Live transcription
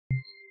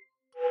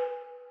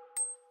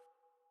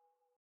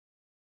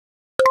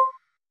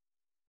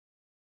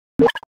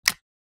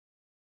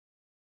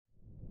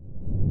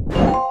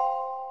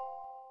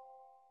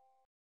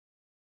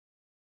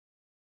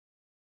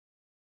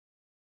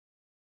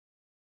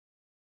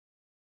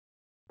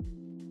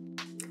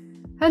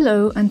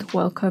Hello and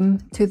welcome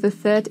to the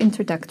third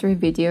introductory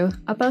video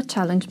about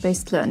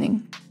challenge-based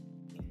learning.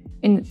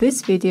 In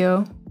this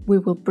video, we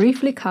will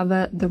briefly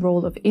cover the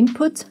role of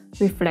input,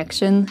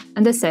 reflection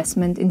and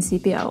assessment in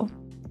CBL.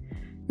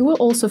 You will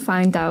also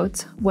find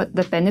out what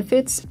the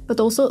benefits but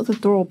also the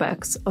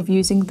drawbacks of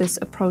using this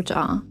approach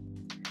are.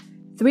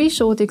 3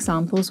 short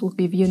examples will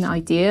give you an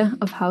idea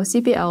of how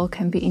CBL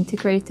can be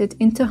integrated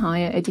into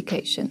higher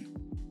education.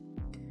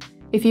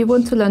 If you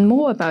want to learn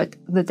more about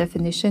the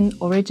definition,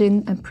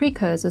 origin and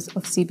precursors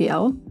of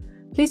CBL,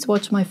 please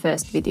watch my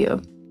first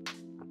video.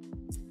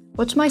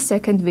 Watch my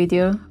second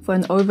video for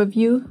an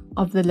overview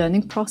of the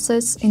learning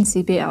process in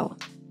CBL.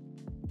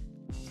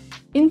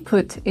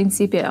 Input in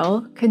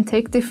CBL can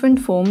take different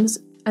forms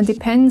and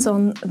depends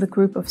on the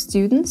group of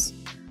students,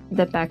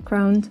 their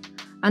background,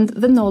 and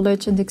the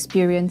knowledge and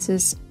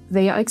experiences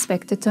they are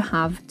expected to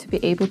have to be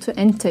able to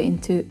enter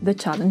into the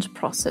challenge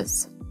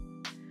process.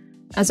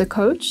 As a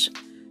coach,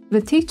 the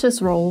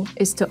teacher's role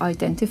is to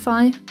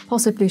identify,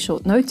 possibly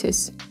short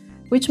notice,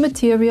 which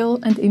material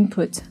and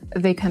input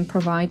they can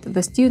provide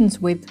the students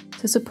with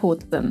to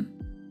support them.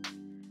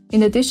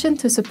 In addition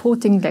to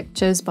supporting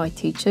lectures by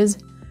teachers,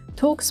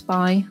 talks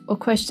by or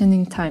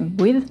questioning time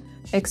with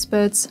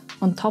experts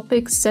on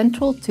topics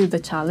central to the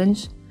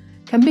challenge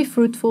can be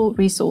fruitful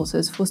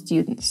resources for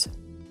students.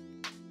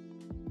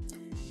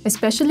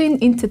 Especially in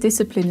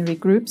interdisciplinary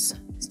groups,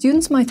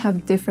 students might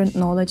have different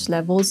knowledge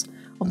levels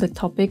of the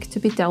topic to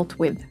be dealt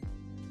with.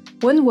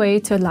 One way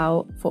to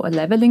allow for a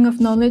leveling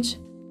of knowledge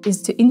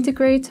is to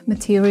integrate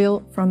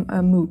material from a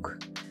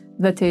MOOC,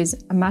 that is,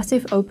 a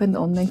massive open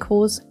online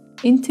course,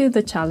 into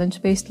the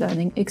challenge-based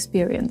learning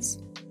experience.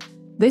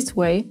 This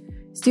way,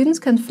 students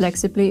can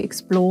flexibly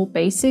explore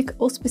basic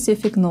or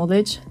specific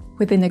knowledge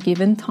within a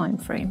given time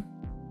frame.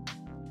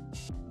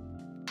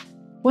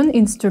 One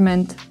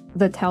instrument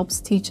that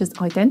helps teachers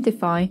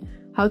identify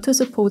how to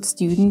support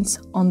students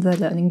on their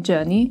learning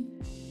journey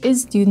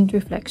is student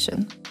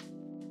reflection.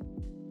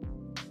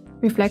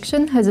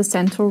 Reflection has a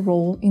central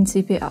role in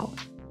CBL.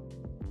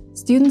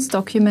 Students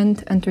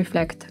document and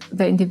reflect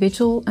their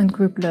individual and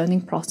group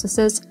learning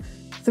processes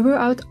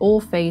throughout all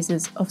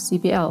phases of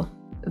CBL,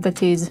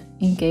 that is,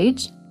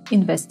 engage,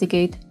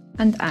 investigate,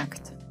 and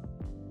act.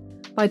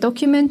 By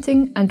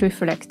documenting and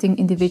reflecting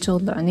individual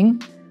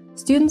learning,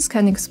 students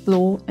can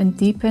explore and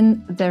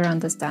deepen their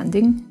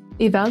understanding,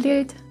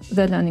 evaluate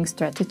their learning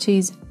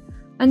strategies,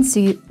 and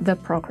see their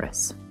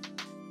progress.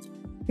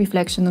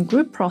 Reflection on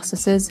group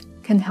processes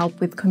can help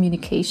with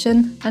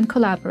communication and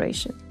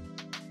collaboration.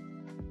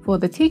 For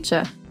the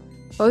teacher,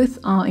 both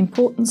are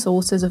important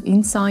sources of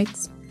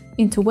insights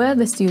into where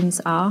the students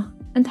are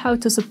and how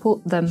to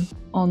support them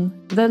on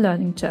their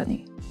learning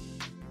journey.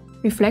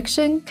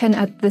 Reflection can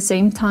at the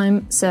same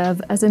time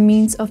serve as a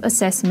means of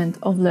assessment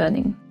of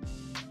learning.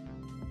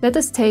 Let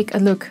us take a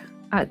look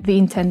at the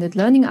intended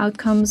learning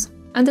outcomes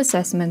and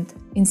assessment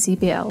in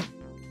CBL.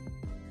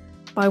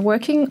 By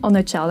working on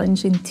a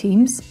challenge in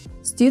teams,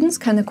 students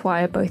can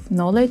acquire both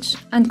knowledge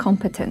and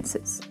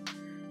competences.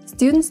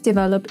 Students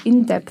develop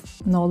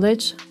in-depth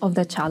knowledge of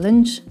the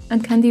challenge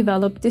and can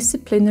develop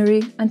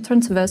disciplinary and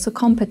transversal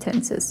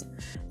competences,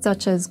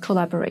 such as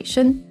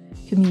collaboration,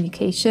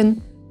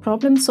 communication,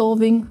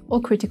 problem-solving,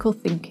 or critical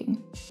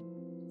thinking.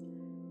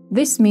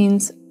 This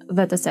means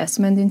that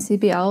assessment in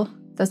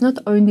CBL does not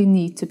only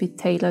need to be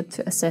tailored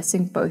to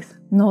assessing both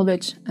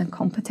knowledge and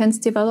competence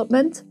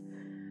development,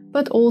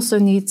 but also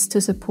needs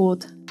to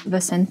support the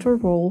central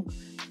role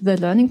the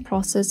learning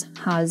process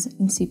has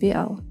in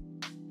CBL.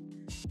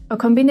 A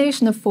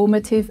combination of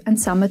formative and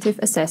summative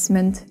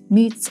assessment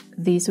meets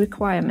these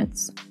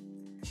requirements.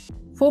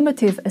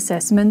 Formative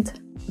assessment,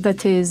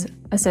 that is,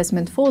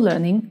 assessment for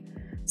learning,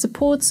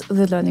 supports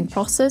the learning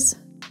process,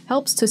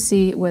 helps to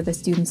see where the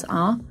students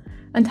are,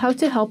 and how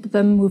to help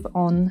them move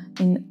on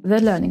in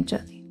their learning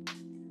journey.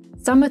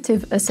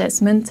 Summative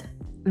assessment,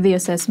 the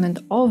assessment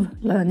of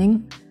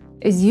learning,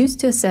 is used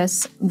to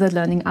assess the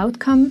learning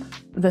outcome,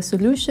 the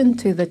solution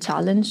to the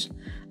challenge,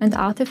 and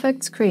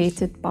artifacts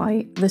created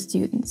by the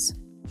students.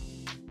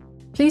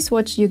 Please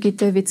watch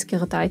Judita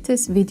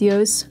Witzkirdaitis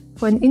videos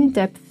for an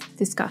in-depth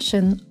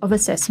discussion of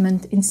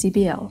assessment in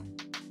CBL.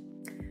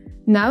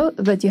 Now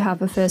that you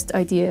have a first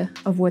idea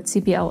of what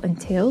CBL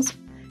entails,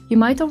 you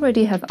might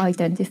already have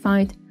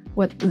identified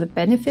what the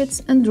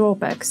benefits and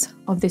drawbacks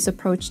of this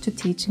approach to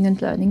teaching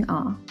and learning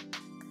are.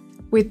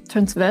 With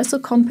transversal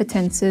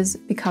competences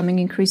becoming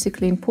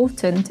increasingly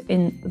important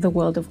in the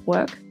world of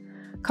work,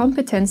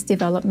 competence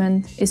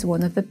development is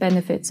one of the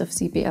benefits of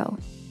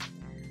CBL.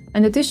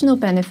 An additional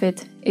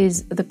benefit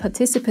is the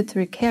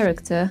participatory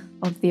character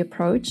of the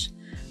approach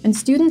and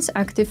students'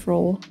 active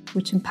role,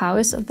 which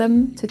empowers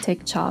them to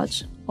take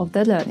charge of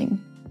their learning.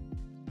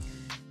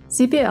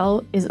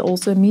 CBL is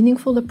also a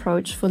meaningful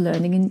approach for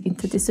learning in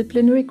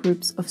interdisciplinary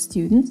groups of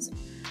students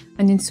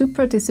and in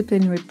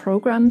supradisciplinary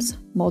programs,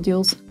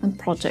 modules, and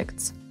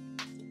projects.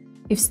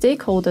 If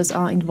stakeholders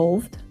are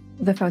involved,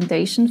 the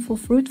foundation for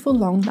fruitful,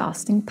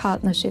 long-lasting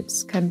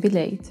partnerships can be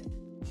laid.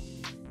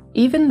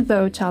 Even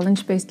though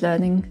challenge-based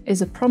learning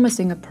is a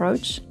promising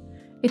approach,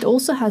 it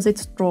also has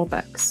its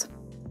drawbacks.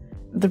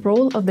 the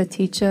role of the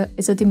teacher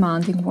is a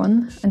demanding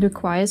one and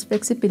requires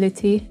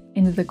flexibility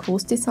in the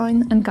course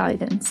design and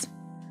guidance.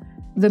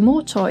 The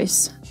more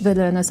choice the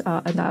learners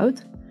are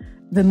allowed,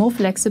 the more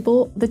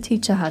flexible the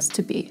teacher has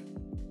to be.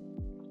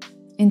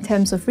 In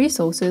terms of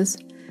resources,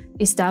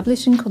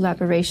 establishing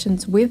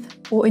collaborations with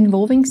or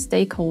involving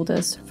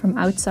stakeholders from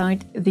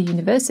outside the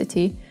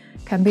university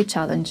can be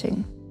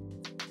challenging.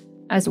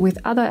 As with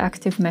other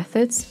active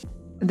methods,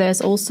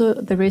 there's also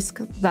the risk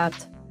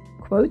that,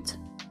 quote,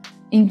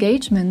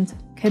 engagement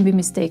can be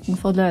mistaken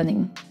for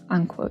learning,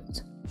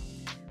 unquote,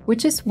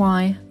 which is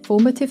why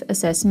formative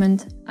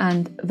assessment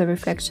and the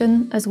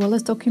reflection as well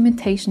as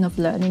documentation of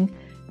learning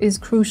is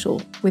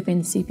crucial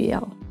within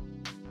CBL.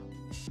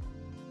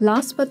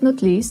 Last but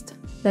not least,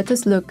 let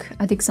us look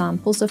at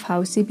examples of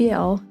how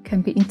CBL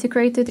can be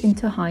integrated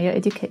into higher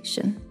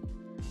education.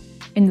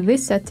 In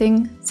this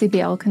setting,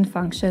 CBL can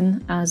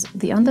function as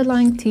the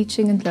underlying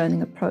teaching and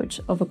learning approach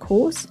of a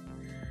course,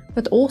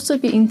 but also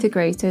be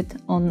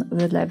integrated on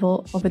the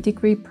level of a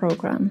degree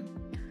program,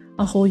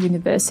 a whole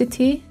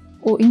university,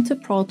 or into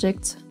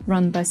projects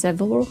run by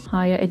several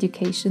higher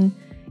education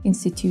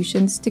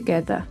institutions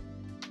together.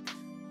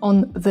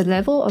 On the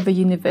level of a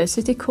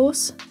university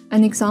course,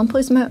 an example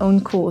is my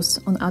own course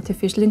on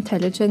artificial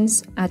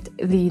intelligence at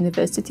the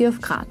University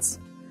of Graz.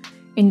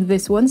 In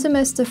this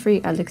one-semester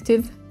free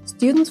elective,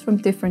 students from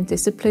different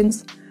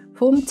disciplines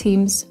form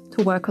teams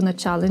to work on a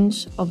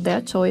challenge of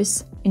their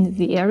choice in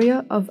the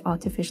area of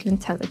artificial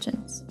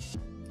intelligence.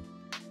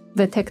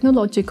 The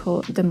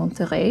Technologico de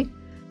Monterrey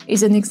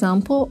is an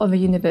example of a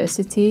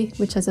university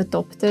which has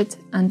adopted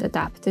and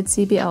adapted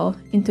CBL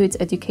into its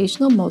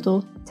educational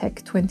model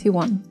Tech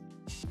 21.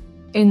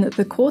 In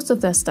the course of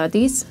their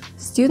studies,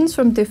 students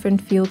from different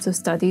fields of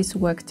studies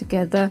work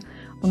together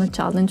on a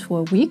challenge for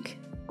a week,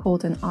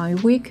 called an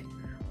iWeek,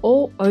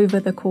 or over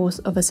the course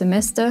of a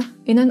semester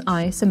in an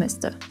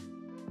iSemester.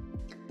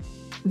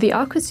 The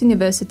Arcus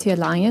University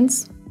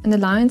Alliance, an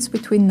alliance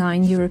between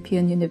 9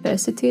 European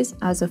universities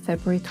as of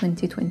February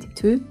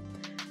 2022,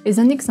 is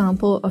an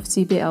example of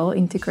CBL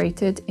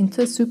integrated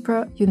into a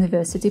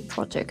supra-university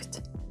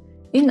project.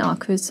 In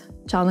Arcus,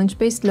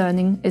 challenge-based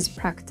learning is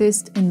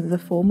practiced in the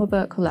form of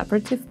a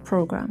collaborative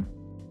program.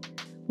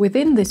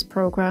 Within this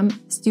program,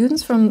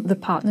 students from the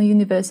partner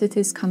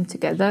universities come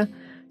together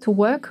to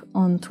work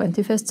on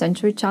 21st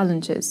century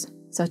challenges,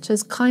 such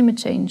as climate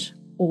change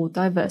or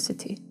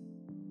diversity.